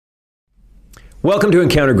Welcome to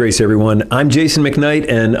Encounter Grace, everyone. I'm Jason McKnight,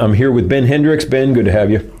 and I'm here with Ben Hendricks. Ben, good to have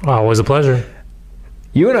you. Always a pleasure.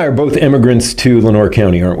 You and I are both immigrants to Lenoir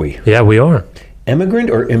County, aren't we? Yeah, we are. Emigrant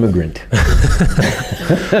or immigrant?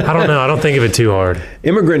 I don't know. I don't think of it too hard.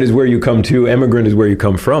 Immigrant is where you come to. Emigrant is where you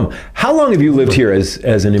come from. How long have you lived here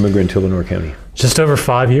as an immigrant to Lenoir County? Just over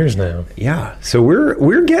 5 years now. Yeah, so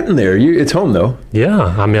we're getting there. It's home, though. Yeah,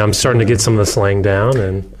 I mean, I'm starting to get some of the slang down,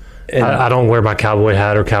 and I don't wear my cowboy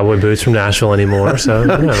hat or cowboy boots from Nashville anymore.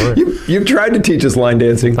 So you've tried to teach us line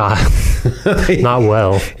dancing. Not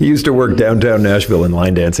well. He used to work downtown Nashville in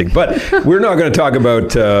line dancing. But we're not going to talk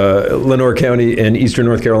about Lenoir County and Eastern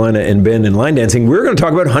North Carolina and Ben and line dancing. We're going to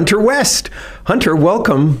talk about Hunter West. Hunter,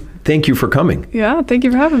 welcome. Thank you for coming. Yeah, thank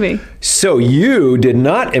you for having me. So you did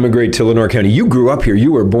not immigrate to Lenoir County. You grew up here.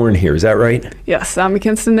 You were born here. Is that right? Yes, I'm a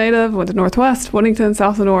Kinston native, went to Northwest, Woodington,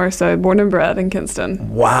 South Lenoir, so born and bred in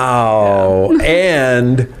Kinston. Wow. Yeah.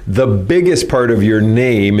 And the biggest part of your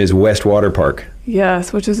name is West Water Park.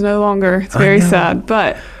 Yes, which is no longer. It's very sad,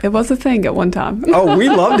 but it was a thing at one time. Oh, we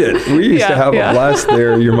loved it. We used to have a blast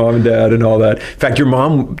there, your mom and dad and all that. In fact, your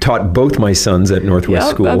mom taught both my sons at Northwest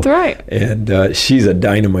School. That's right. And she's a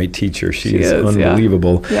dynamite teacher. She is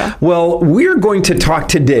unbelievable. Yeah. Well, we're going to talk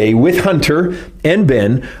today with Hunter and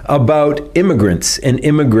Ben about immigrants and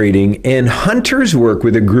immigrating and Hunter's work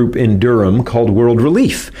with a group in Durham called World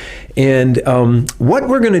Relief. And what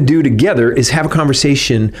we're going to do together is have a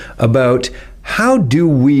conversation about how do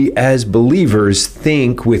we as believers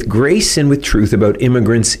think with grace and with truth about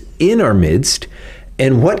immigrants in our midst,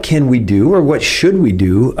 and what can we do or what should we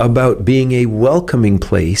do about being a welcoming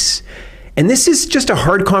place? And this is just a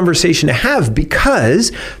hard conversation to have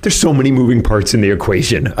because there's so many moving parts in the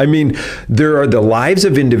equation. I mean, there are the lives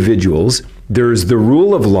of individuals, there's the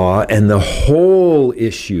rule of law and the whole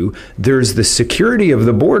issue, there's the security of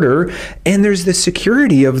the border, and there's the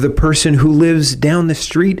security of the person who lives down the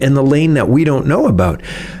street and the lane that we don't know about.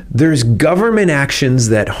 There's government actions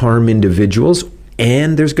that harm individuals,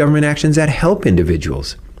 and there's government actions that help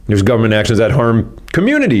individuals. There's government actions that harm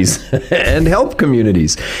communities and help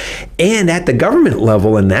communities. And at the government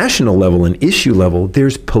level and national level and issue level,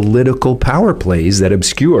 there's political power plays that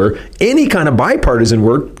obscure any kind of bipartisan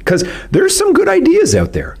work because there's some good ideas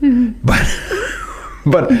out there. Mm-hmm.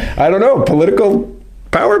 But I don't know, political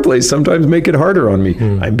power plays sometimes make it harder on me.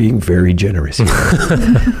 I'm being very generous.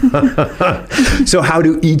 So how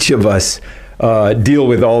do each of us deal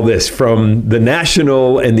with all this, from the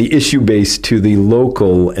national and the issue-based to the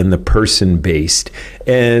local and the person-based?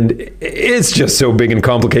 And it's just so big and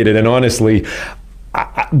complicated. And honestly,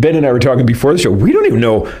 Ben and I were talking before the show, we don't even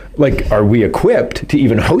know, are we equipped to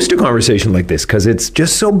even host a conversation like this? Because it's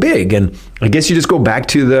just so big. And I guess you just go back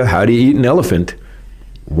to the how do you eat an elephant?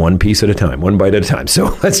 One piece at a time, one bite at a time.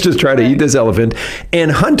 So let's just try to eat this elephant. And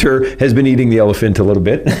Hunter has been eating the elephant a little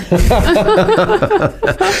bit.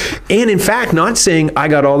 And in fact, not saying I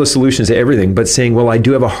got all the solutions to everything, but saying, well, I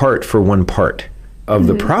do have a heart for one part of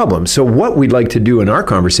the problem. So what we'd like to do in our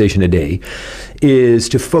conversation today is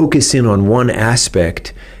to focus in on one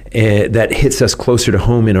aspect that hits us closer to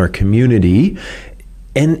home in our community.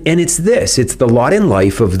 And it's this, it's the lot in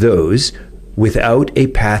life of those without a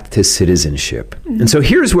path to citizenship. And so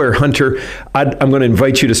here's where, Hunter, I'm going to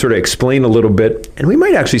invite you to sort of explain a little bit, and we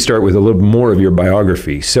might actually start with a little more of your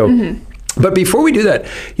biography. So, but before we do that,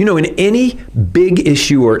 in any big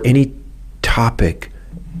issue or any topic,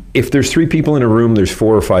 if there's 3 people in a room, there's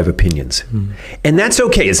 4 or 5 opinions. And that's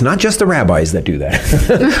okay. It's not just the rabbis that do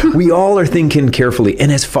that. We all are thinking carefully.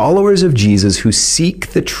 And as followers of Jesus who seek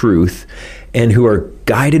the truth and who are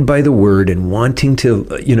guided by the word and wanting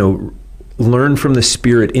to, learn from the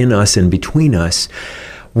Spirit in us and between us,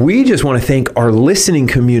 we just want to thank our listening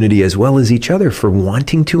community as well as each other for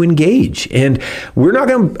wanting to engage. And we're not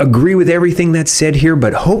going to agree with everything that's said here,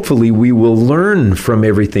 but hopefully we will learn from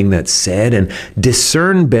everything that's said and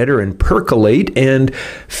discern better and percolate and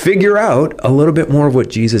figure out a little bit more of what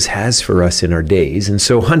Jesus has for us in our days. And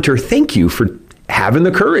so, Hunter, thank you for having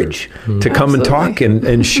the courage to come and talk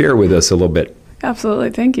and share with us a little bit. Absolutely.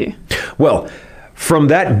 Thank you. Well, from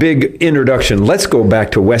that big introduction, let's go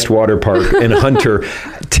back to West Water Park. And Hunter,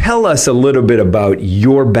 tell us a little bit about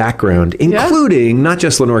your background, including not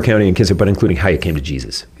just Lenoir County and Kinston, but including how you came to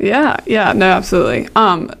Jesus. No, absolutely.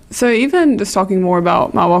 So even just talking more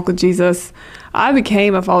about my walk with Jesus, I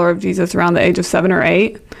became a follower of Jesus around the age of 7 or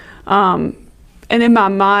 8. And in my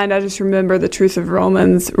mind, I just remember the truth of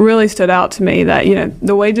Romans really stood out to me that,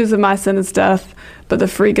 the wages of my sin is death, but the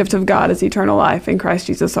free gift of God is eternal life in Christ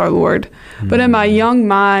Jesus our Lord. Mm-hmm. But in my young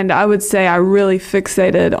mind, I would say I really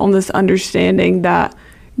fixated on this understanding that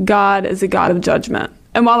God is a God of judgment.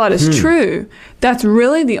 And while that is true, that's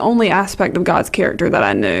really the only aspect of God's character that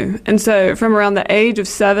I knew. And so from around the age of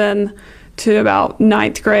 7 to about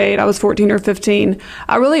 9th grade, I was 14 or 15,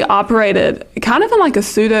 I really operated kind of in like a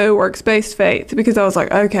pseudo works-based faith, because I was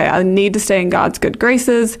like, okay, I need to stay in God's good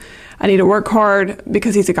graces. I need to work hard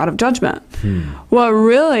because he's a God of judgment. Well, it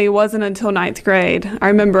really wasn't until 9th grade. I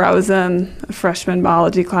remember I was in a freshman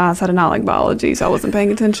biology class. I did not like biology, so I wasn't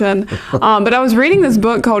paying attention. But I was reading this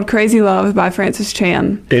book called Crazy Love by Francis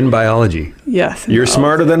Chan. In biology. Yes. You're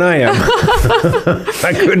smarter than I am.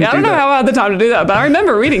 I couldn't I don't know how I had the time to do that, but I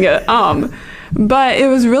remember reading it. But it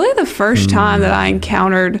was really the first time that I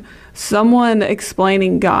encountered someone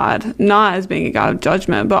explaining God, not as being a God of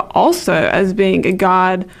judgment, but also as being a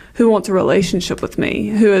God who wants a relationship with me,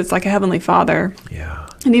 who is like a heavenly father. Yeah.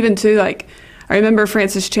 And even too, like, I remember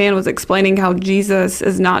Francis Chan was explaining how Jesus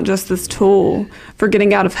is not just this tool for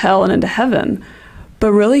getting out of hell and into heaven,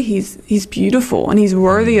 but really he's beautiful and he's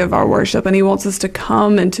worthy of our worship, and he wants us to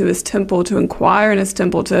come into his temple, to inquire in his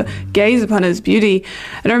temple, to gaze upon his beauty.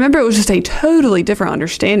 And I remember it was just a totally different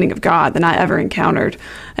understanding of God than I ever encountered.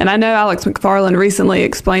 And I know Alex McFarland recently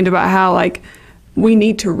explained about how, like, we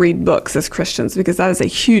need to read books as Christians because that is a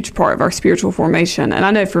huge part of our spiritual formation. And I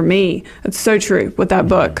know for me, it's so true with that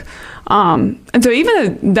book. And so even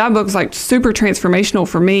though that book was like super transformational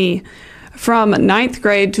for me, from 9th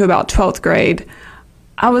grade to about 12th grade,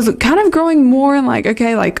 I was kind of growing more in like,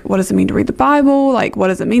 okay, like, what does it mean to read the Bible? Like, what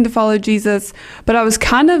does it mean to follow Jesus? But I was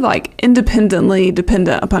kind of like independently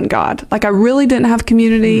dependent upon God. Like, I really didn't have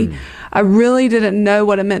community. I really didn't know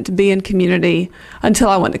what it meant to be in community until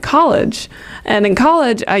I went to college. And in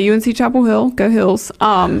college at UNC Chapel Hill, go Hills,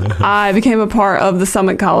 I became a part of the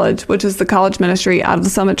Summit College, which is the college ministry out of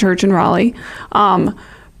the Summit Church in Raleigh.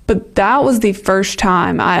 But that was the first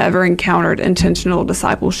time I ever encountered intentional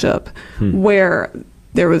discipleship, where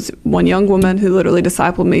there was one young woman who literally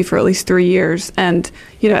discipled me for at least 3 years. And,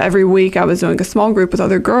 you know, every week I was doing a small group with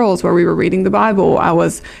other girls where we were reading the Bible. I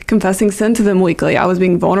was confessing sin to them weekly. I was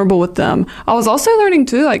being vulnerable with them. I was also learning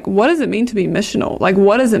too, like, what does it mean to be missional? Like,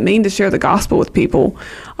 what does it mean to share the gospel with people?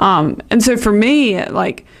 And so for me,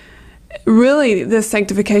 like, really this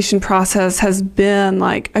sanctification process has been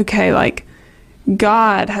like, okay, like,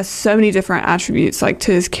 God has so many different attributes, like,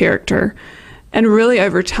 to his character. And really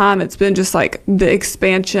over time, it's been just like the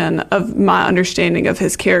expansion of my understanding of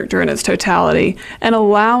his character in its totality, and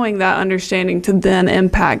allowing that understanding to then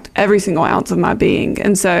impact every single ounce of my being.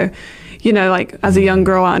 And so, you know, like, as a young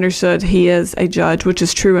girl, I understood he is a judge, which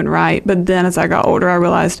is true and right. But then as I got older, I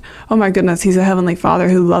realized, oh my goodness, he's a heavenly father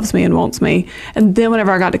who loves me and wants me. And then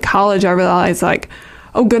whenever I got to college, I realized, like,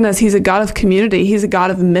 oh goodness, he's a God of community. He's a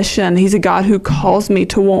God of mission. He's a God who calls me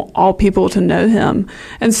to want all people to know him.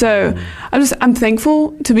 And so I'm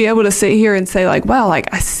thankful to be able to sit here and say, like, wow,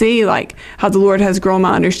 like, I see, like, how the Lord has grown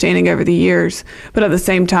my understanding over the years. But at the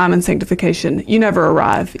same time, in sanctification, you never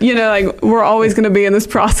arrive. You know, like, we're always going to be in this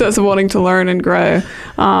process of wanting to learn and grow.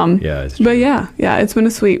 It's true. But yeah, it's been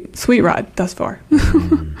a sweet ride thus far.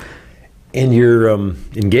 And you're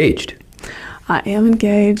engaged. I am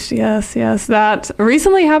engaged. Yes. That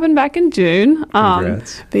recently happened back in June.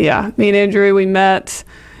 Congrats. But yeah, me and Andrew, we met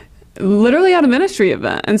literally at a ministry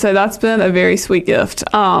event. And so that's been a very sweet gift.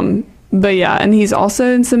 But yeah, and he's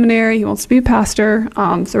also in seminary. He wants to be a pastor.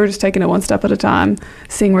 So we're just taking it one step at a time,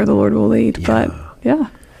 seeing where the Lord will lead. Yeah. But yeah.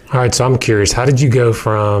 All right, so I'm curious, how did you go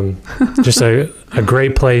from just a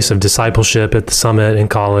great place of discipleship at the Summit in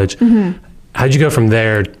college? How did you go from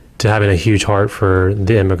there to having a huge heart for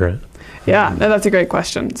the immigrant? Yeah, that's a great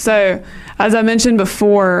question. So as I mentioned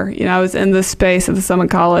before, you know, I was in this space at the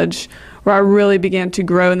Summit College where I really began to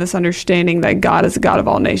grow in this understanding that God is a God of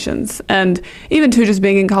all nations. And even to just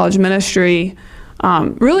being in college ministry,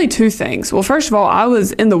 really two things. Well, first of all, I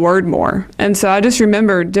was in the Word more. And so I just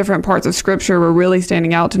remember different parts of Scripture were really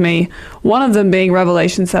standing out to me. One of them being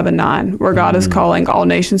Revelation 7:9, where God is calling all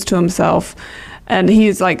nations to himself. And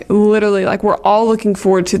he's like, literally, like, we're all looking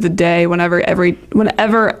forward to the day whenever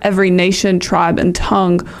every nation, tribe, and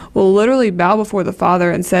tongue will literally bow before the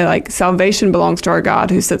Father and say, like, salvation belongs to our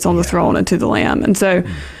God who sits on the throne and to the Lamb. And so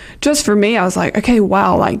just for me, I was like, okay,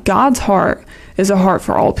 wow, like, God's heart is a heart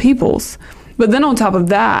for all peoples. But then on top of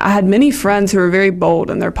that, I had many friends who were very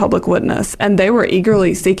bold in their public witness, and they were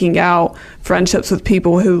eagerly seeking out friendships with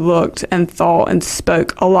people who looked and thought and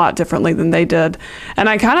spoke a lot differently than they did. And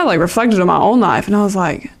I kind of like reflected on my own life, and I was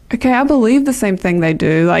like, okay, I believe the same thing they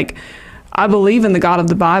do. Like, I believe in the God of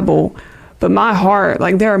the Bible, but my heart,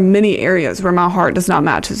 like, there are many areas where my heart does not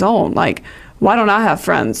match his own. Like, why don't I have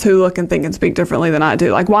friends who look and think and speak differently than I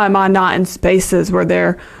do? Like, why am I not in spaces where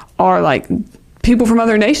there are, like, people from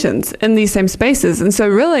other nations in these same spaces? And so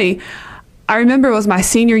really, I remember it was my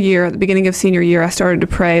senior year, at the beginning of senior year, I started to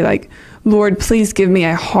pray, like, Lord, please give me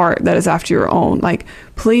a heart that is after your own. Like,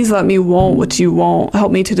 please let me want what you want.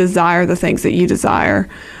 Help me to desire the things that you desire.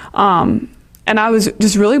 And I was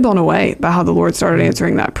just really blown away by how the Lord started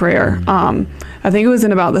answering that prayer. I think it was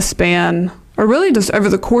in about the span, or really just over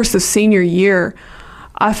the course of senior year,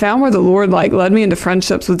 I found where the Lord like led me into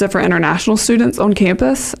friendships with different international students on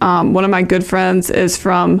campus. One of my good friends is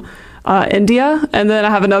from India, and then I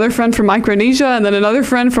have another friend from Micronesia, and then another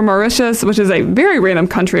friend from Mauritius, which is a very random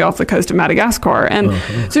country off the coast of Madagascar. And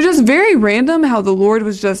so just very random how the Lord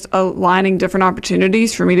was just aligning different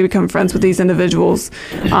opportunities for me to become friends with these individuals.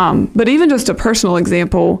 But even just a personal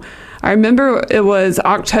example, I remember it was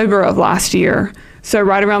October of last year, so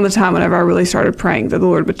right around the time whenever I really started praying that the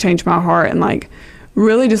Lord would change my heart and like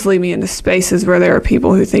really just lead me into spaces where there are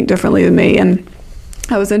people who think differently than me. And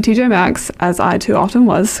I was in TJ Maxx, as I too often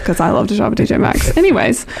was, because I love to shop at TJ Maxx.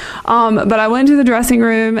 Anyways, but I went to the dressing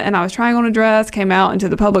room and I was trying on a dress, came out into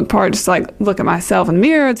the public part, just like look at myself in the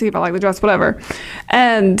mirror and see if I like the dress, whatever.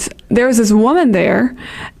 And there was this woman there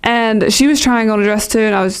and she was trying on a dress too.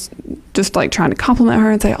 And I was just like trying to compliment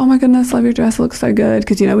her and say, oh my goodness, love your dress. It looks so good.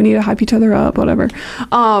 Cause you know, we need to hype each other up, whatever.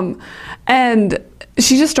 And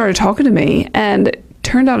she just started talking to me and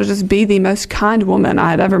turned out to just be the most kind woman I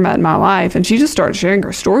had ever met in my life. And she just started sharing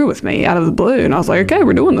her story with me out of the blue. And I was like, okay,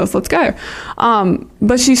 we're doing this. Let's go.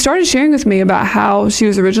 But she started sharing with me about how she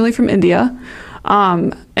was originally from India.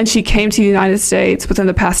 And she came to the United States within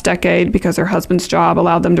the past decade because her husband's job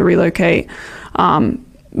allowed them to relocate.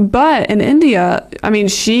 But in India, I mean,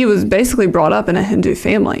 she was basically brought up in a Hindu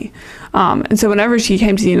family. And so whenever she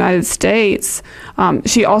came to the United States,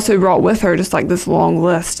 she also brought with her just like this long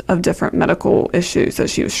list of different medical issues that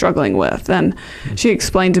she was struggling with. And she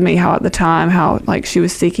explained to me how at the time, how like she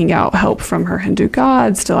was seeking out help from her Hindu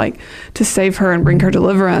gods to save her and bring her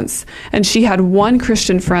deliverance. And she had one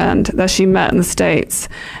Christian friend that she met in the States.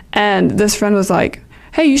 And this friend was like,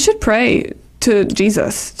 hey, you should pray to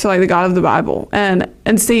Jesus, to like the God of the Bible, and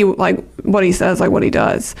see like what he says, like what he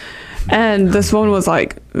does. And this woman was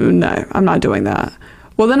like, no, I'm not doing that.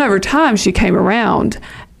 Well, then over time she came around,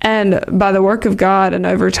 and by the work of God and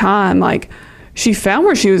over time, like she found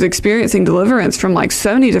where she was experiencing deliverance from like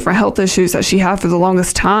so many different health issues that she had for the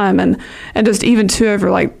longest time. And just even too over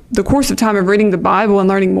like the course of time of reading the Bible and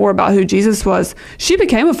learning more about who Jesus was, she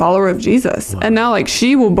became a follower of Jesus. Wow. And now like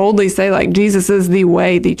she will boldly say like Jesus is the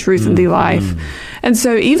way, the truth, and the life. And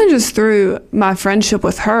so even just through my friendship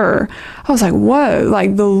with her, I was like, whoa,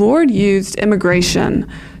 like the Lord used immigration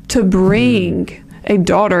to bring a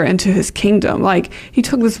daughter into his kingdom. Like he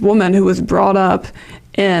took this woman who was brought up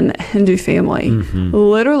in a Hindu family,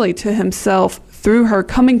 literally to himself through her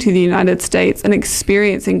coming to the United States and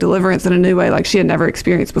experiencing deliverance in a new way like she had never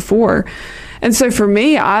experienced before. And so for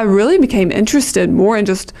me, I really became interested more in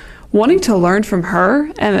just wanting to learn from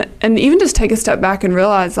her and even just take a step back and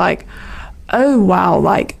realize like, oh wow,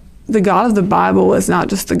 like the God of the Bible is not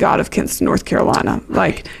just the God of Kinston, North Carolina.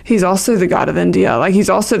 Like he's also the God of India. Like he's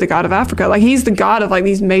also the God of Africa. Like he's the God of like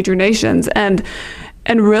these major nations. And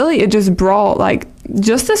really it just brought like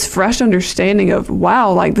just this fresh understanding of,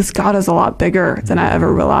 wow, like this God is a lot bigger than I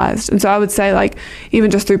ever realized. And so I would say like,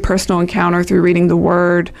 even just through personal encounter, through reading the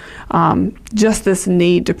word, just this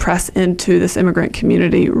need to press into this immigrant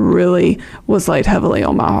community really was laid heavily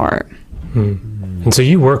on my heart. And so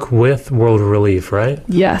you work with World Relief, right?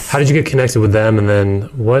 Yes. How did you get connected with them? And then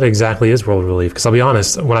what exactly is World Relief? Because I'll be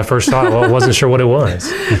honest, when I first saw it, I wasn't sure what it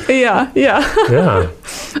was. Yeah.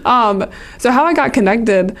 So how I got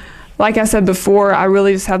connected, like I said before, I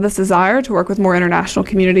really just had this desire to work with more international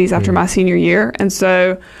communities after my senior year. And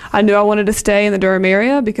so I knew I wanted to stay in the Durham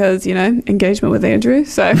area because, you know, engagement with Andrew.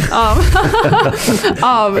 So,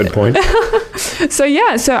 good point. So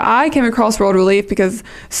I came across World Relief because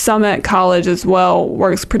Summit College as well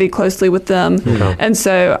works pretty closely with them. Okay. And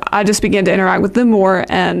so I just began to interact with them more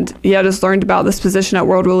and just learned about this position at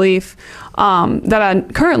World Relief that I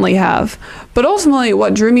currently have. But ultimately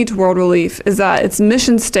what drew me to World Relief is that its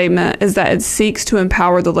mission statement is that it seeks to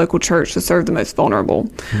empower the local church to serve the most vulnerable.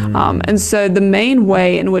 And so the main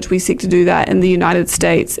way in which we seek to do that in the United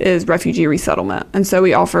States is refugee resettlement. And so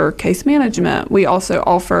we offer case management. We also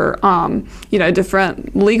offer,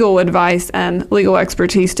 different legal advice and legal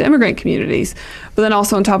expertise to immigrant communities. But then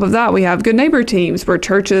also on top of that, we have Good Neighbor teams where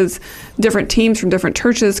different teams from different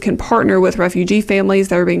churches can partner with refugee families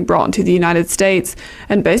that are being brought into the United States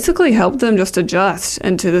and basically help them just adjust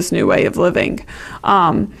into this new way of living.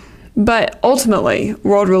 But ultimately,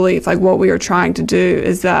 World Relief, like what we are trying to do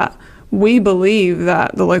is that we believe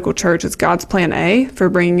that the local church is God's plan A for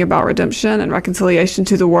bringing about redemption and reconciliation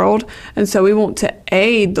to the world. And so we want to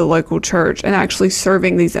aid the local church in actually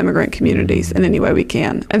serving these immigrant communities in any way we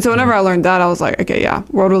can. And so whenever I learned that, I was like, okay, yeah,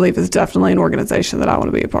 World Relief is definitely an organization that I want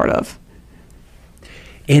to be a part of.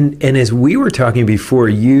 And as we were talking before,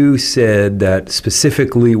 you said that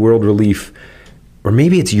specifically World Relief, or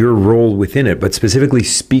maybe it's your role within it, but specifically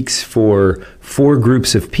speaks for 4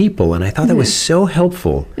 groups of people. And I thought that was so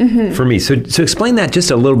helpful for me. So explain that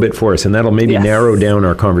just a little bit for us, and that'll maybe narrow down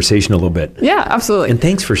our conversation a little bit. Yeah, absolutely. And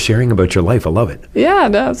thanks for sharing about your life. I love it. Yeah,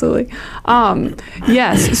 no, absolutely.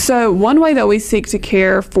 Yes, so one way that we seek to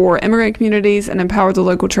care for immigrant communities and empower the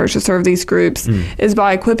local church to serve these groups is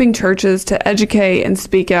by equipping churches to educate and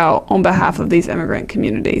speak out on behalf of these immigrant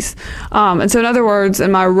communities. And so in other words,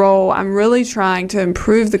 in my role, I'm really trying to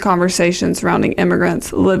improve the conversation surrounding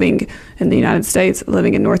immigrants living in the United States,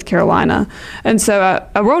 living in North Carolina. And so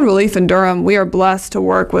at World Relief in Durham, we are blessed to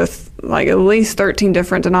work with like at least 13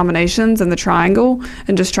 different denominations in the Triangle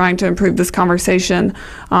and just trying to improve this conversation.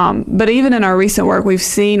 But even in our recent work, we've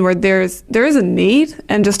seen where there is a need,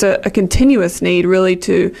 and just a continuous need really,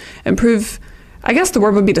 to improve, I guess the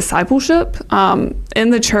word would be discipleship in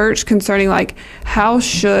the church concerning like how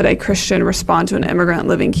should a Christian respond to an immigrant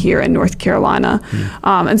living here in North Carolina.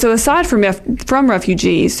 And so aside from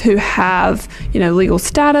refugees who have legal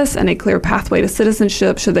status and a clear pathway to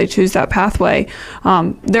citizenship should they choose that pathway,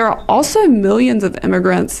 there are also millions of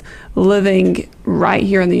immigrants living right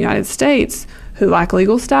here in the United States who lack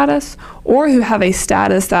legal status or who have a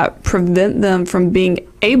status that prevent them from being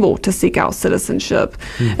able to seek out citizenship.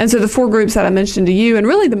 And so the 4 groups that I mentioned to you, and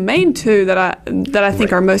really the main 2 that I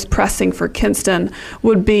think are most pressing for Kinston,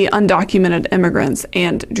 would be undocumented immigrants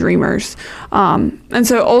and dreamers. And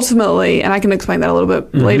so ultimately, and I can explain that a little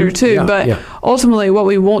bit later too, ultimately what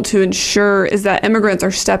we want to ensure is that immigrants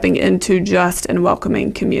are stepping into just and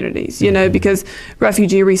welcoming communities, because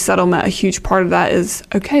refugee resettlement, a huge part of that is,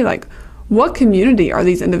 okay, like, what community are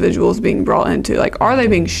these individuals being brought into? Like, are they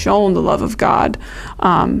being shown the love of God?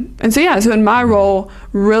 And so in my role,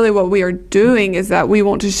 really what we are doing is that we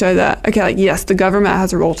want to show that, okay, like, yes, the government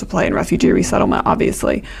has a role to play in refugee resettlement,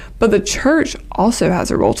 obviously, but the church also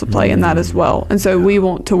has a role to play in that as well. And so we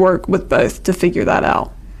want to work with both to figure that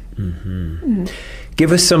out.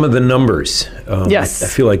 Give us some of the numbers. Yes. I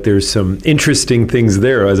feel like there's some interesting things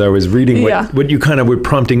there as I was reading what you kind of were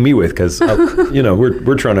prompting me with, because,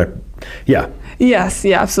 we're trying to, Yes,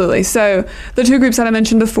 absolutely. So the 2 groups that I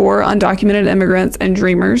mentioned before, undocumented immigrants and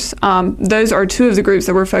dreamers, those are 2 of the groups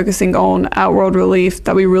that we're focusing on at World Relief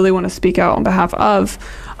that we really want to speak out on behalf of.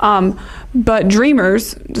 But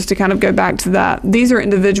dreamers, just to kind of go back to that, these are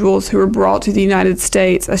individuals who were brought to the United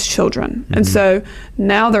States as children. And so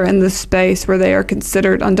now they're in this space where they are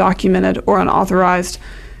considered undocumented or unauthorized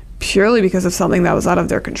purely because of something that was out of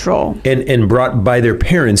their control. And brought by their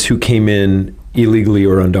parents who came in illegally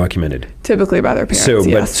or undocumented. Typically by their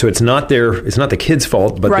parents. So it's not the kids'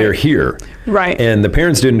 fault, but they're here. Right. And the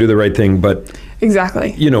parents didn't do the right thing, but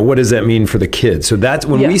exactly. What does that mean for the kids? So that's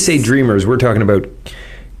when we say dreamers, we're talking about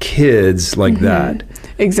kids like that.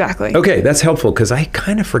 Exactly. Okay, that's helpful because I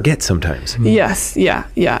kind of forget sometimes. Yes, yeah.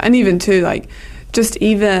 And even too, like, just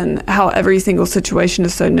even how every single situation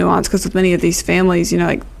is so nuanced, because with many of these families,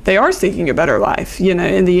 like, they are seeking a better life,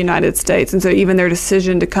 in the United States. And so even their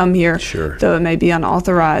decision to come here, though it may be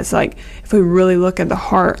unauthorized, like, if we really look at the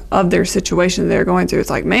heart of their situation they're going through, it's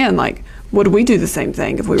like, man, like, would we do the same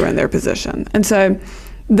thing if we were in their position? And so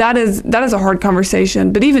that is a hard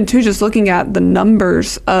conversation. But even too, just looking at the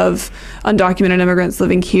numbers of undocumented immigrants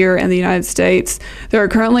living here in the United States, there are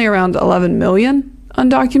currently around 11 million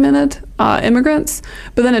undocumented immigrants.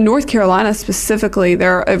 But then in North Carolina specifically,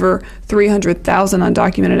 there are over 300,000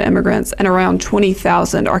 undocumented immigrants, and around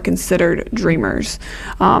 20,000 are considered dreamers.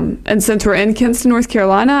 And since we're in Kinston, North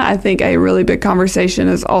Carolina, I think a really big conversation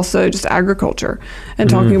is also just agriculture and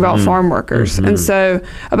talking about farm workers. And so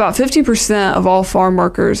about 50% of all farm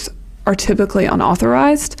workers are typically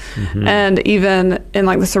unauthorized. And even in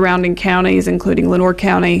like the surrounding counties, including Lenoir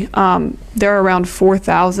County, there are around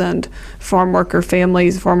 4,000 farm worker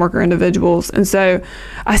families, farm worker individuals. And so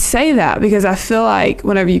I say that because I feel like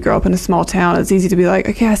whenever you grow up in a small town, it's easy to be like,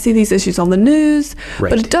 okay, I see these issues on the news,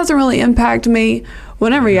 but it doesn't really impact me.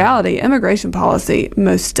 When in reality, immigration policy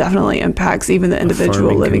most definitely impacts even the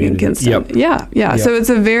individual living in Kinston. Yep. So it's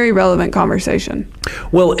a very relevant conversation.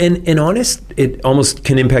 Well, and honest, it almost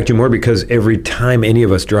can impact you more because every time any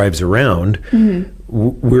of us drives around,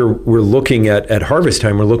 we're looking at harvest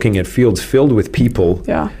time, we're looking at fields filled with people.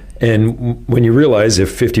 Yeah. And when you realize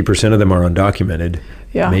if 50% of them are undocumented,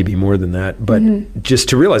 maybe more than that, but just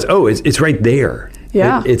to realize, it's right there.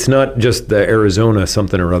 Yeah. It's not just the Arizona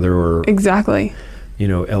something or other, or Exactly.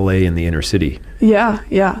 LA in the inner city. Yeah.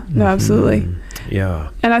 No, absolutely. Yeah.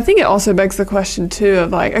 And I think it also begs the question too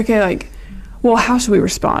of like, okay, like, well, how should we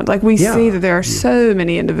respond? Like we see that there are so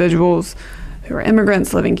many individuals who are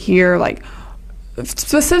immigrants living here, like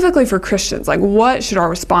specifically for Christians, like what should our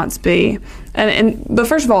response be? But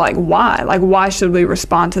first of all, like why? Like why should we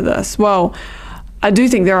respond to this? Well, I do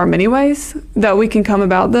think there are many ways that we can come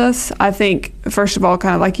about this. I think, first of all,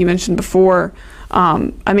 kind of like you mentioned before,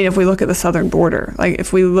 if we look at the southern border, like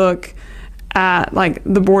if we look at like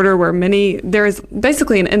the border where there is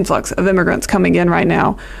basically an influx of immigrants coming in right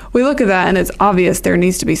now, we look at that and it's obvious there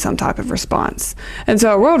needs to be some type of response. And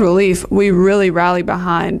so at World Relief, we really rally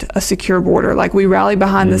behind a secure border. Like we rally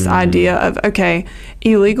behind this idea of, okay,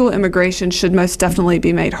 illegal immigration should most definitely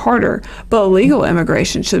be made harder, but legal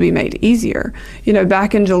immigration should be made easier.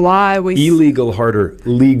 Back in July, illegal harder,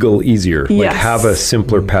 legal easier. Yes. Like have a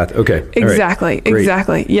simpler path. Okay. Exactly. Right.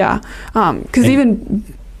 Exactly. Yeah. Because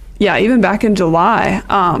even back in July,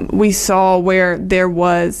 we saw where there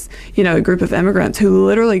was, a group of immigrants who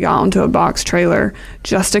literally got onto a box trailer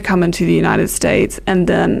just to come into the United States. And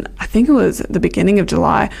then I think it was the beginning of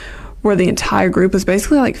July where the entire group was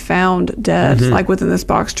basically like found dead, like within this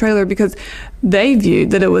box trailer, because they viewed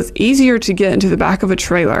that it was easier to get into the back of a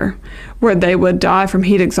trailer where they would die from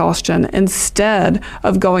heat exhaustion instead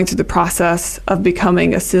of going through the process of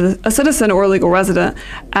becoming a citizen or a legal resident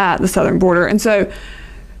at the southern border. And so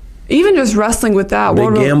even just wrestling with that. They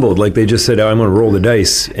gambled. Like they just said, I'm going to roll the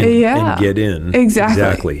dice and get in.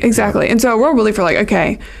 Exactly. And so World Relief are like,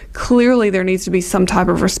 okay, clearly there needs to be some type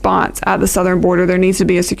of response at the southern border. There needs to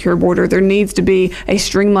be a secure border. There needs to be a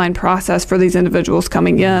streamlined process for these individuals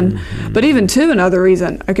coming in. But even another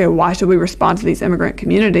reason, okay, why should we respond to these immigrant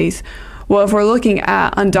communities? Well, if we're looking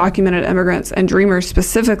at undocumented immigrants and dreamers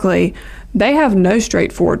specifically, they have no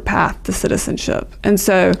straightforward path to citizenship. And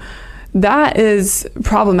so that is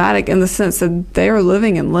problematic in the sense that they are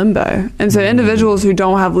living in limbo. And so individuals who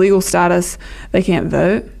don't have legal status, they can't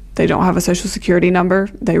vote. They don't have a social security number.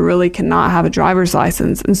 They really cannot have a driver's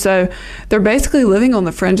license. And so they're basically living on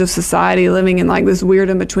the fringe of society, living in like this weird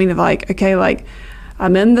in between of like, okay, like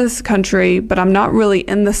I'm in this country, but I'm not really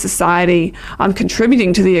in the society. I'm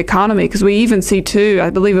contributing to the economy, because we even see too, I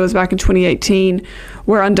believe it was back in 2018,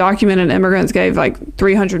 where undocumented immigrants gave like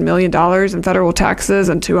 $300 million in federal taxes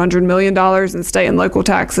and $200 million in state and local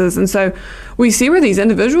taxes. And so we see where these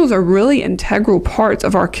individuals are really integral parts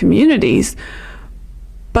of our communities,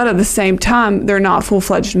 but at the same time, they're not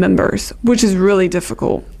full-fledged members, which is really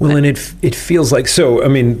difficult. Well, and it feels like, so, I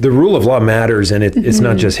mean, the rule of law matters, and it's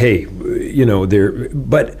not just, hey,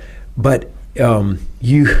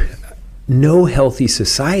 no healthy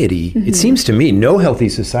society, it seems to me, no healthy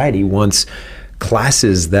society wants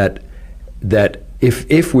classes that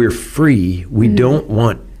if we're free, we don't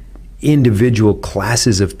want individual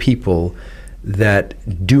classes of people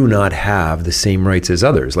that do not have the same rights as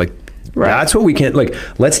others. Like, right. That's what we can't, like,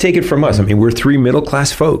 let's take it from us. I mean, we're three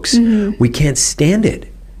middle-class folks. We can't stand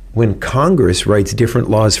it when Congress writes different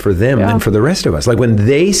laws for them than for the rest of us. Like when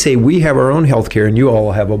they say we have our own health care and you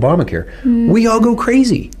all have Obamacare, we all go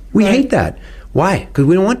crazy. We hate that. Why? Because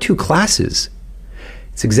we don't want two classes.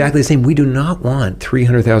 It's exactly the same. We do not want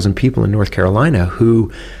 300,000 people in North Carolina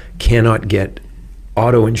who cannot get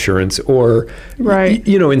auto insurance, or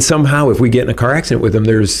and somehow if we get in a car accident with them,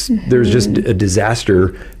 there's just a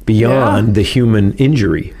disaster beyond the human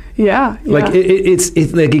injury. Like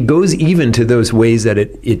it's like it goes even to those ways that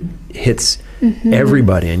it hits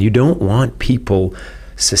everybody, and you don't want people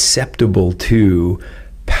susceptible to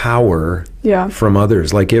power from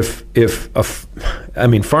others. Like I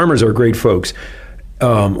mean, farmers are great folks.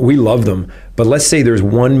 We love them. But let's say there's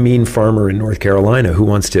one mean farmer in North Carolina who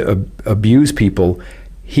wants to abuse people.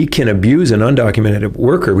 He can abuse an undocumented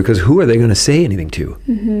worker, because who are they going to say anything to?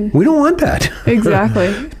 We don't want that.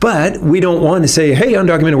 Exactly. But we don't want to say, hey,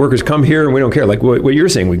 undocumented workers, come here, and we don't care. Like what you're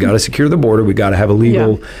saying, we got to secure the border. We got to have a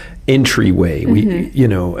legal entryway.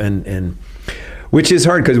 And which is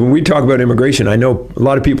hard, because when we talk about immigration, I know a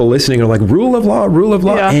lot of people listening are like, rule of law,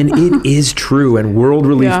 and it is true, and World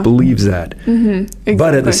Relief believes that. Exactly.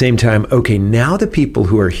 But at the same time, okay, now the people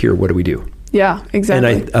who are here, what do we do? Yeah,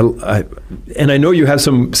 exactly. And I know you have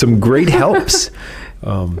some great helps.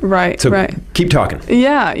 So keep talking.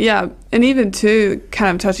 Yeah. And even too,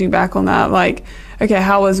 kind of touching back on that, like, okay,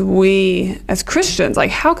 how as we as Christians,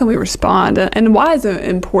 like, how can we respond? And why is it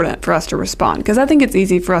important for us to respond? Because I think it's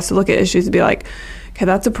easy for us to look at issues and be like, okay,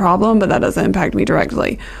 that's a problem, but that doesn't impact me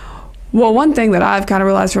directly. Well, one thing that I've kind of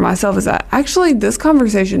realized for myself is that actually this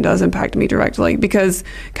conversation does impact me directly, because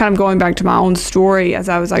kind of going back to my own story as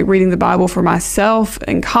I was like reading the Bible for myself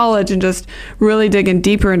in college and just really digging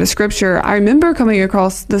deeper into scripture, I remember coming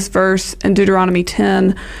across this verse in Deuteronomy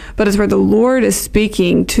 10, but it's where the Lord is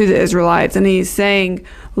speaking to the Israelites and he's saying,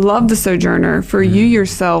 love the sojourner, for you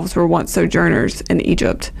yourselves were once sojourners in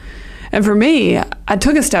Egypt. And for me, I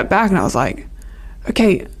took a step back and I was like,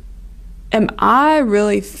 okay, am I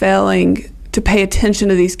really failing to pay attention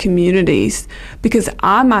to these communities because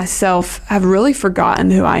I myself have really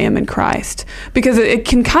forgotten who I am in Christ? Because it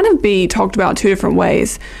can kind of be talked about two different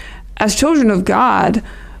ways. As children of God,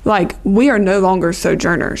 like, we are no longer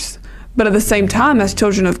sojourners. But at the same time, as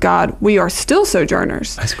children of God, we are still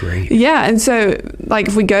sojourners. That's great. Yeah, and so, like,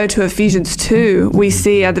 if we go to Ephesians 2, we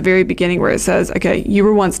see at the very beginning where it says, okay, you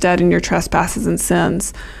were once dead in your trespasses and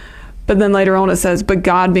sins. But then later on it says, but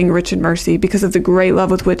God being rich in mercy, because of the great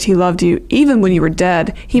love with which he loved you, even when you were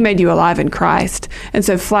dead, he made you alive in Christ. And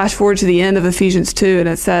so flash forward to the end of Ephesians 2, and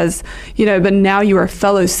it says, but now you are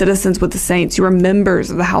fellow citizens with the saints. You are members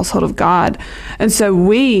of the household of God. And so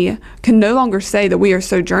we can no longer say that we are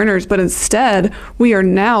sojourners, but instead we are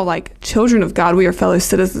now like children of God. We are fellow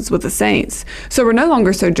citizens with the saints. So we're no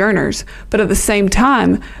longer sojourners, but at the same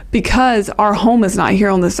time, because our home is not here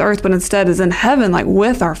on this earth, but instead is in heaven, like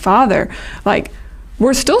with our Father, like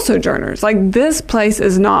we're still sojourners. Like, this place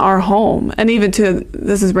is not our home. And even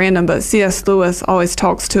this is random, but C.S. Lewis always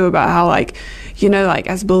talks too about how like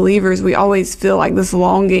as believers, we always feel like this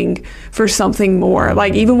longing for something more.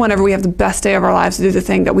 Like, even whenever we have the best day of our lives to do the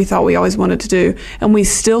thing that we thought we always wanted to do, and we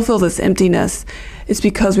still feel this emptiness, it's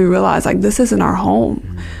because we realize like this isn't our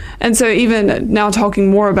home. And so even now talking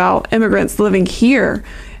more about immigrants living here,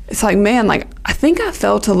 it's like, man, like I think I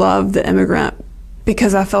failed to love the immigrant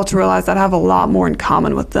because I failed to realize that I have a lot more in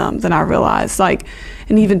common with them than I realized. Like,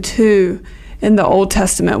 and even too, in the Old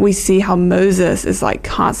Testament, we see how Moses is like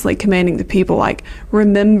constantly commanding the people, like,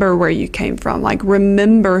 remember where you came from, like,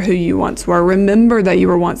 remember who you once were, remember that you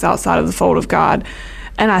were once outside of the fold of God.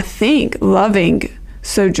 And I think loving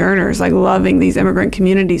sojourners, like loving these immigrant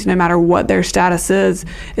communities, no matter what their status is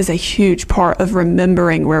a huge part of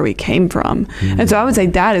remembering where we came from. And so I would say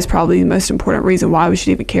that is probably the most important reason why we should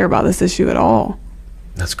even care about this issue at all.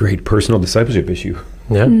 That's great. Personal discipleship issue.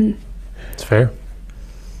 Yeah, it's fair.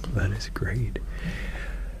 That is great.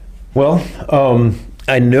 Well,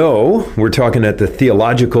 I know we're talking at the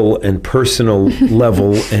theological and personal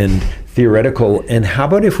level and theoretical. And how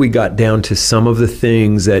about if we got down to some of the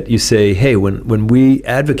things that you say, hey, when we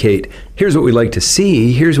advocate, here's what we like to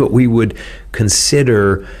see, here's what we would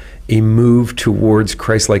consider a move towards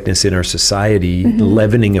Christ-likeness in our society, the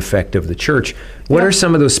leavening effect of the church. What are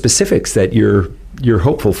some of those specifics that you're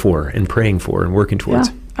hopeful for and praying for and working towards?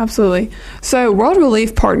 Yeah, absolutely. So World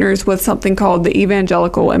Relief partners with something called the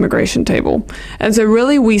Evangelical Immigration Table. And so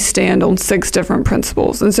really we stand on 6 different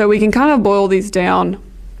principles. And so we can kind of boil these down,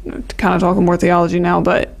 to kind of talking more theology now,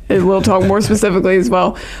 but it will talk more specifically as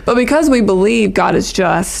well. But because we believe God is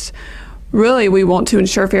just, really, we want to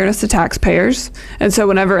ensure fairness to taxpayers. And so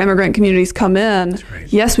whenever immigrant communities come in,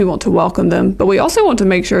 yes, we want to welcome them, but we also want to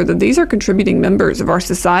make sure that these are contributing members of our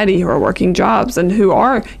society who are working jobs and who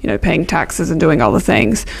are, paying taxes and doing all the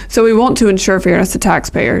things. So we want to ensure fairness to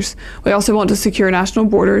taxpayers. We also want to secure national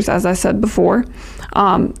borders, as I said before.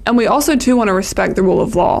 And we also, too, want to respect the rule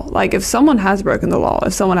of law. Like, if someone has broken the law,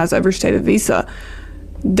 if someone has overstayed a visa,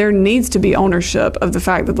 there needs to be ownership of the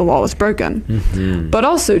fact that the law is broken. But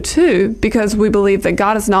also, too, because we believe that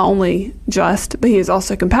God is not only just, but he is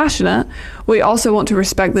also compassionate, we also want to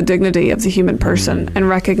respect the dignity of the human person and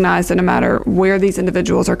recognize that no matter where these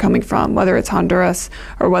individuals are coming from, whether it's Honduras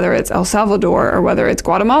or whether it's El Salvador or whether it's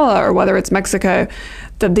Guatemala or whether it's Mexico,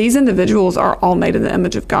 that these individuals are all made in the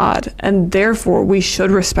image of God, and therefore we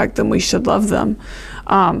should respect them, we should love them.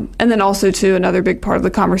 And then also, too, another big part of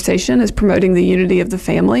the conversation is promoting the unity of the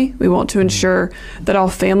family. We want to ensure that all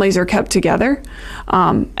families are kept together.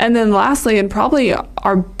 And then lastly, and probably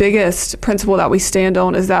our biggest principle that we stand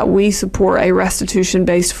on, is that we support a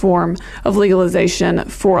restitution-based form of legalization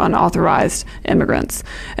for unauthorized immigrants.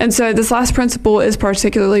 And so this last principle is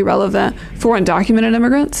particularly relevant for undocumented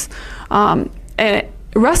immigrants. And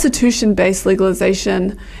restitution-based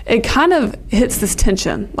legalization, it kind of hits this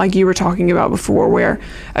tension like you were talking about before, where,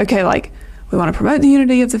 okay, like, we want to promote the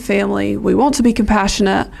unity of the family, we want to be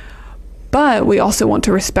compassionate, but we also want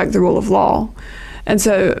to respect the rule of law. And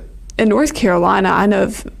so in North Carolina, I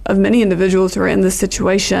know of many individuals who are in this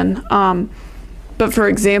situation. But for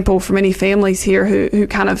example, for many families here who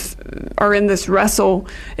kind of are in this wrestle,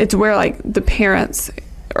 it's where like the parents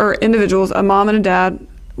or individuals, a mom and a dad,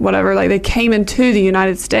 whatever, like they came into the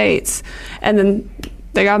United States and then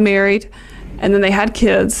they got married and then they had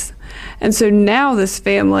kids. And so now this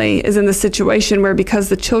family is in the situation where, because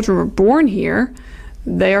the children were born here,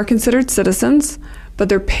 they are considered citizens, but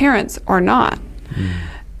their parents are not.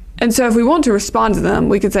 And so if we want to respond to them,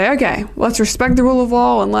 we could say, okay, let's respect the rule of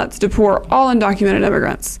law and let's deport all undocumented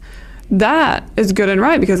immigrants. That is good and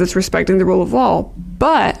right because it's respecting the rule of law.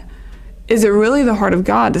 But is it really the heart of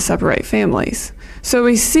God to separate families? So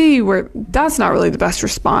we see where that's not really the best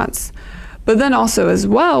response. But then also as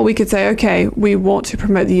well, we could say, okay, we want to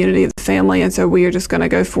promote the unity of the family, and so we are just going to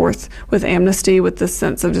go forth with amnesty, with this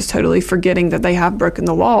sense of just totally forgetting that they have broken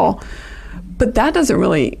the law. But that doesn't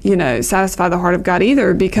really, satisfy the heart of God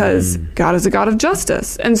either, because God is a God of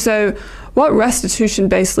justice. And so what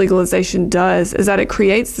restitution-based legalization does is that it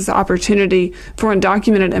creates this opportunity for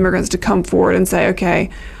undocumented immigrants to come forward and say, okay,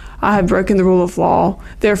 I have broken the rule of law,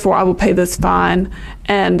 therefore I will pay this fine,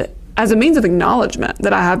 and as a means of acknowledgement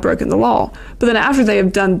that I have broken the law. But then after they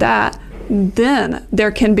have done that, then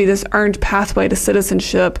there can be this earned pathway to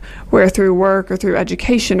citizenship where through work or through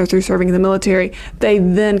education or through serving in the military, they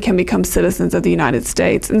then can become citizens of the United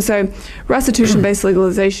States. And so restitution-based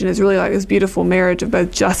legalization is really like this beautiful marriage of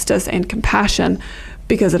both justice and compassion,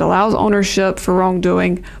 because it allows ownership for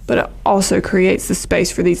wrongdoing, but it also creates the space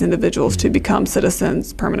for these individuals to become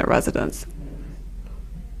citizens, permanent residents.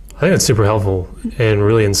 I think that's super helpful and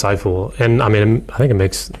really insightful. And I mean, I think it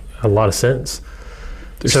makes a lot of sense.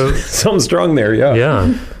 So something strong there, yeah.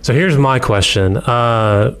 Yeah. So here's my question.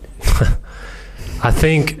 I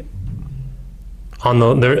think on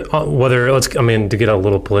to get a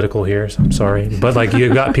little political here, so I'm sorry, but like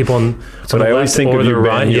you've got people on the left or the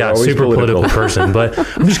right, yeah, super political person. But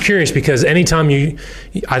I'm just curious because anytime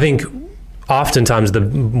I think oftentimes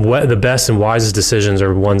the best and wisest decisions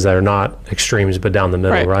are ones that are not extremes but down the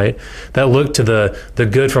middle, right? That look to the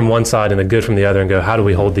good from one side and the good from the other and go, how do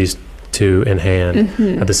we hold these two in hand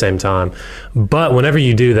at the same time? But whenever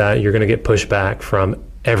you do that, you're going to get pushback from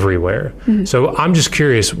everywhere. So I'm just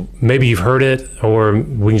curious, maybe you've heard it, or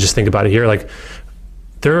we can just think about it here. Like,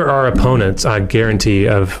 there are opponents, I guarantee,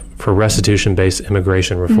 for restitution-based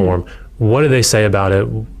immigration reform. What do they say about it?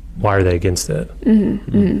 Why are they against it?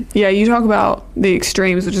 Yeah, you talk about the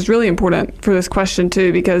extremes, which is really important for this question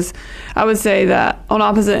too, because I would say that on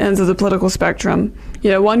opposite ends of the political spectrum,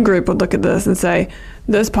 one group would look at this and say,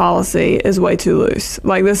 this policy is way too loose.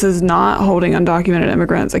 Like, this is not holding undocumented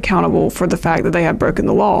immigrants accountable for the fact that they have broken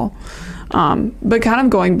the law. But kind of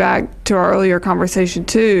going back to our earlier conversation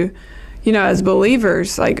too, as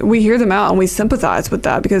believers, like, we hear them out and we sympathize with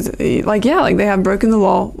that because, they have broken the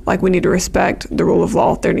law. Like, we need to respect the rule of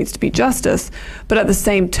law. There needs to be justice. But at the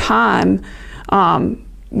same time,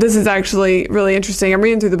 this is actually really interesting. I'm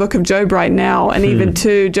reading through the book of Job right now, and even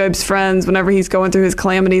to Job's friends, whenever he's going through his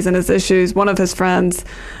calamities and his issues, one of his friends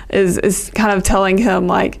is kind of telling him,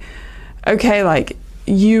 like, okay, like,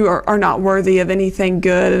 you are not worthy of anything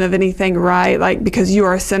good and of anything right, like, because you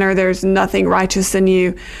are a sinner, there's nothing righteous in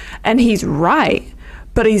you. And he's right,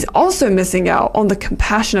 but he's also missing out on the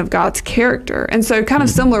compassion of God's character. And so kind of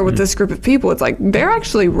similar with this group of people, it's like, they're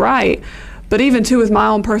actually right. But even too, with my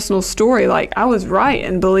own personal story, like, I was right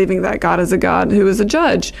in believing that God is a God who is a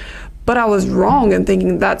judge, but I was wrong in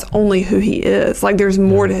thinking that's only who he is. Like, there's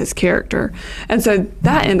more to his character. And so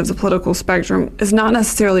that end of the political spectrum is not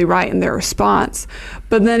necessarily right in their response.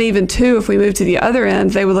 But then even too, if we move to the other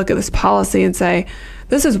end, they would look at this policy and say,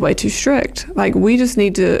 this is way too strict. Like, we just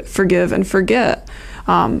need to forgive and forget.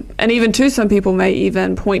 And even too, some people may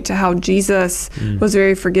even point to how Jesus was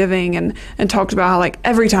very forgiving and talked about how, like,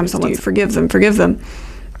 every time someone forgive them.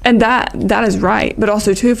 And that is right. But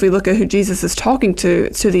also too, if we look at who Jesus is talking to,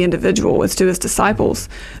 it's to the individual, it's to his disciples.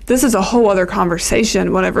 This is a whole other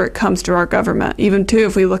conversation whenever it comes to our government. Even too,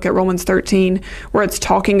 if we look at Romans 13, where it's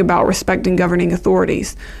talking about respecting governing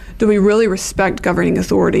authorities. Do we really respect governing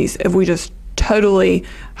authorities if we just totally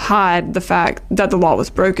hide the fact that the law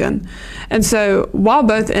was broken? And so while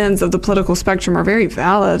both ends of the political spectrum are very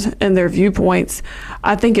valid in their viewpoints,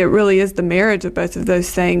 I think it really is the marriage of both of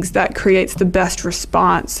those things that creates the best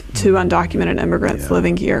response to undocumented immigrants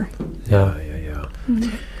living here. Yeah.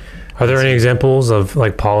 Are there any examples of,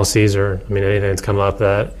 like, policies or, anything that's come up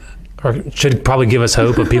that should probably give us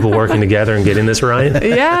hope of people working together and getting this right?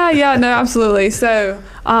 Yeah, no, absolutely. So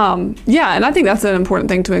Yeah, and I think that's an important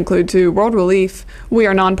thing to include too. World Relief, we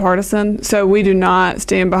are nonpartisan, so we do not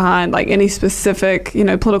stand behind like any specific,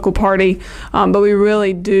 political party, but we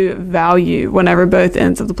really do value whenever both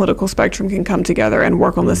ends of the political spectrum can come together and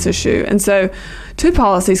work on this issue. And so 2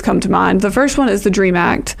 policies come to mind. The first one is the DREAM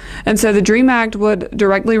Act. And so the DREAM Act would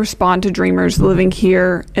directly respond to dreamers living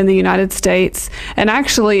here in the United States. And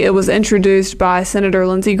actually, it was introduced by Senator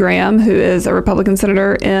Lindsey Graham, who is a Republican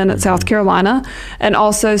senator in South Carolina, and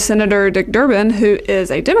also Senator Dick Durbin, who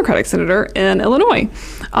is a Democratic senator in Illinois.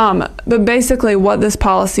 But basically, what this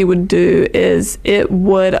policy would do is it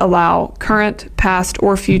would allow current, past,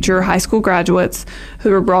 or future high school graduates who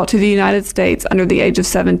were brought to the United States under the age of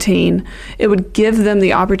 17, it would give them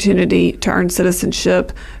the opportunity to earn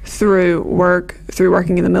citizenship through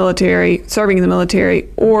working in the military, serving in the military,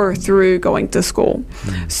 or through going to school.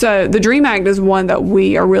 So the DREAM Act is one that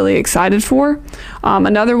we are really excited for.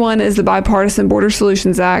 Another one is the Bipartisan Border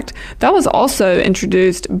Solutions Act. That was also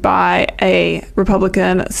introduced by a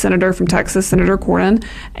Republican senator from Texas, Senator Cornyn,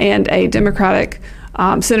 and a Democratic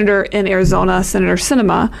senator in Arizona, Senator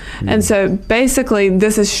Sinema. And so basically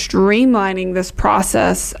this is streamlining this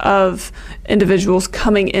process of individuals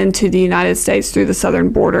coming into the United States through the southern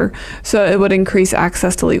border. So it would increase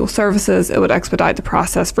access to legal services. It would expedite the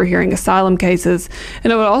process for hearing asylum cases.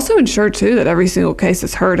 And it would also ensure too that every single case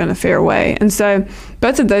is heard in a fair way. And so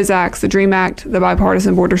both of those acts, the DREAM Act, the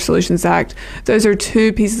Bipartisan Border Solutions Act, those are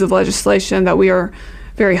 2 pieces of legislation that we are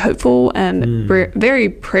very hopeful and very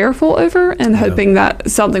prayerful over, and hoping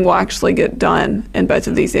that something will actually get done in both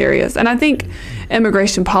of these areas. And I think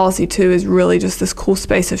immigration policy too is really just this cool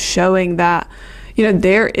space of showing that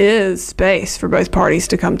there is space for both parties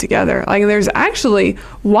to come together. Like, there's actually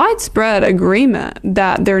widespread agreement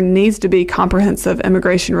that there needs to be comprehensive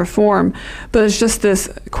immigration reform, but it's just this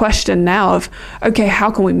question now of, okay,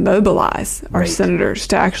 how can we mobilize our senators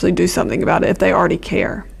to actually do something about it if they already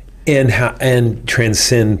care? And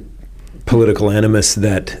transcend political animus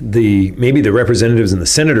that maybe the representatives and the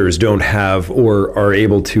senators don't have or are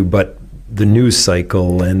able to, but the news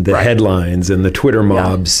cycle and the headlines and the Twitter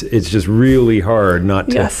mobs, it's just really hard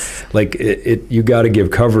not to, you got to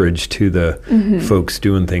give coverage to the folks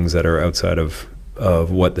doing things that are outside of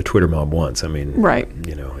what the Twitter mob wants. I mean,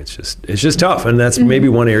 it's just tough. And that's maybe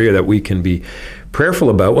one area that we can be prayerful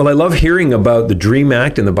about. Well, I love hearing about the DREAM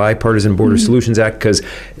Act and the Bipartisan Border Solutions Act, because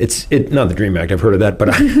it's not the DREAM Act, I've heard of that, but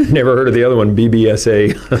I've never heard of the other one,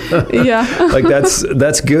 BBSA. Like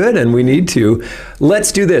that's good, and we need to.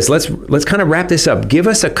 Let's do this. Let's kind of wrap this up. Give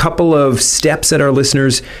us a couple of steps that our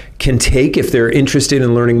listeners can take if they're interested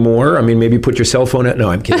in learning more. I mean, maybe put your cell phone out. No,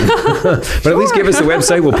 I'm kidding. But at least give us the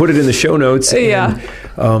website. We'll put it in the show notes.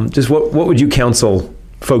 And, just what would you counsel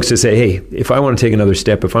folks to say, hey, if I want to take another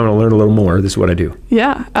step, if I want to learn a little more, this is what I do?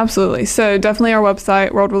 Yeah, absolutely. So definitely our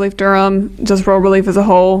website, World Relief Durham, just World Relief as a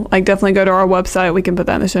whole. Like, definitely go to our website. We can put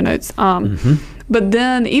that in the show notes. But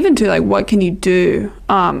then even to what can you do?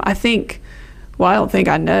 I don't think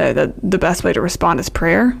I know that the best way to respond is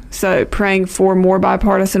prayer. So praying for more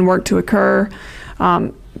bipartisan work to occur.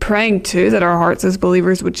 Praying too that our hearts as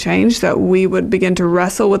believers would change, that we would begin to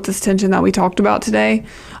wrestle with this tension that we talked about today.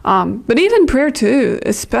 But even prayer too,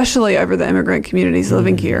 especially over the immigrant communities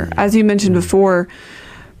living here. As you mentioned before,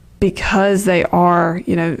 because they are,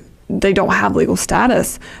 they don't have legal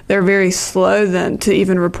status, they're very slow then to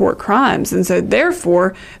even report crimes. And so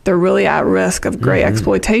therefore, they're really at risk of great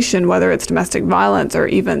exploitation, whether it's domestic violence or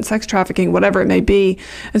even sex trafficking, whatever it may be.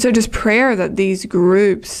 And so just prayer that these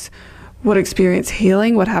groups would experience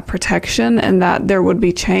healing, would have protection, and that there would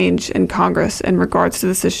be change in Congress in regards to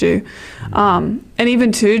this issue. And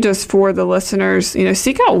even too, just for the listeners,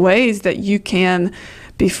 seek out ways that you can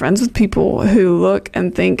be friends with people who look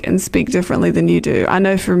and think and speak differently than you do. I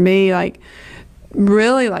know for me,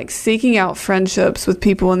 really seeking out friendships with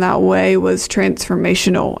people in that way was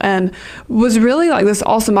transformational, and was really this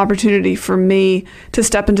awesome opportunity for me to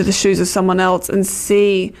step into the shoes of someone else and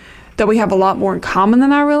see that we have a lot more in common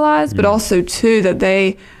than I realized, but also too that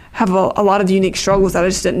they have a lot of unique struggles that I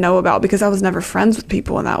just didn't know about because I was never friends with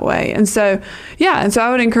people in that way. And so I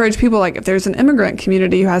would encourage people, if there's an immigrant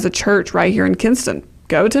community who has a church right here in Kinston,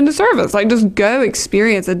 go attend a service. Just go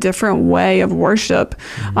experience a different way of worship,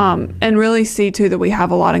 and really see too that we have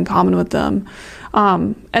a lot in common with them.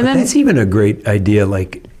 And then that's even a great idea,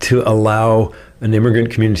 to allow an immigrant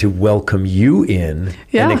community to welcome you in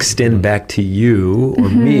and extend back to you or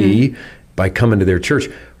me by coming to their church.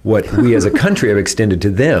 what we as a country have extended to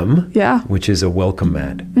them, which is a welcome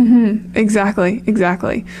mat. Mm-hmm.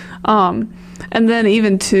 Exactly. And then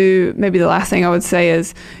even to maybe the last thing I would say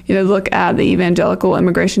is, look at the Evangelical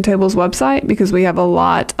Immigration Table's website, because we have a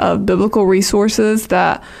lot of biblical resources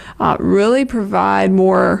that really provide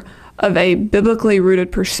more of a biblically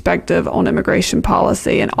rooted perspective on immigration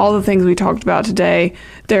policy. And all the things we talked about today,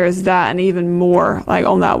 there is that and even more like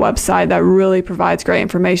on that website that really provides great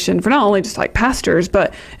information for not only just like pastors,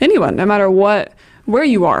 but anyone, no matter where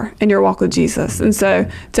you are in your walk with Jesus. And so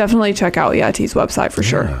definitely check out EIT's website for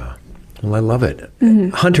sure. Well, I love it.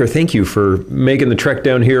 Mm-hmm. Hunter, thank you for making the trek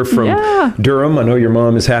down here from Durham. I know your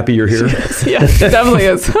mom is happy you're here. Yes, definitely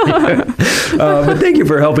is. But thank you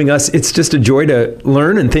for helping us. It's just a joy to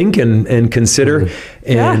learn and think and consider.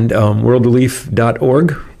 Mm-hmm. And worldbelief.org,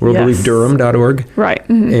 worldbeliefdurham.org. Right.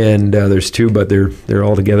 Mm-hmm. And there's two, but they're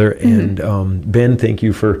all together. Mm-hmm. And Ben, thank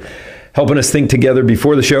you for helping us think together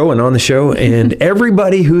before the show and on the show. And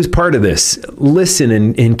everybody who's part of this, listen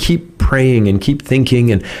and keep praying and keep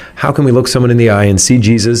thinking. And how can we look someone in the eye and see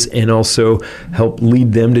Jesus and also help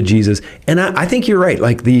lead them to Jesus? And I think you're right.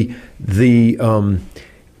 Like the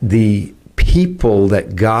people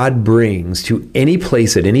that God brings to any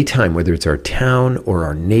place at any time, whether it's our town or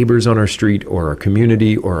our neighbors on our street or our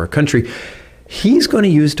community or our country, He's going to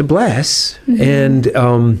use to bless and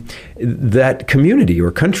that community or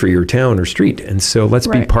country or town or street. And so let's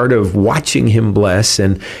be part of watching Him bless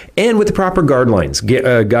and with the proper guidelines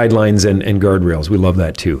and guardrails. We love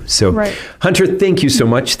that too. So Hunter, thank you so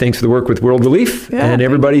much. Thanks for the work with World Relief. And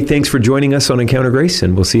everybody, thanks for joining us on Encounter Grace,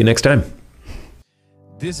 and we'll see you next time.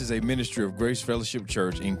 This is a ministry of Grace Fellowship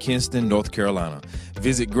Church in Kinston, North Carolina.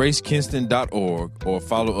 Visit gracekinston.org or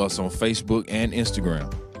follow us on Facebook and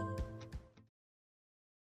Instagram.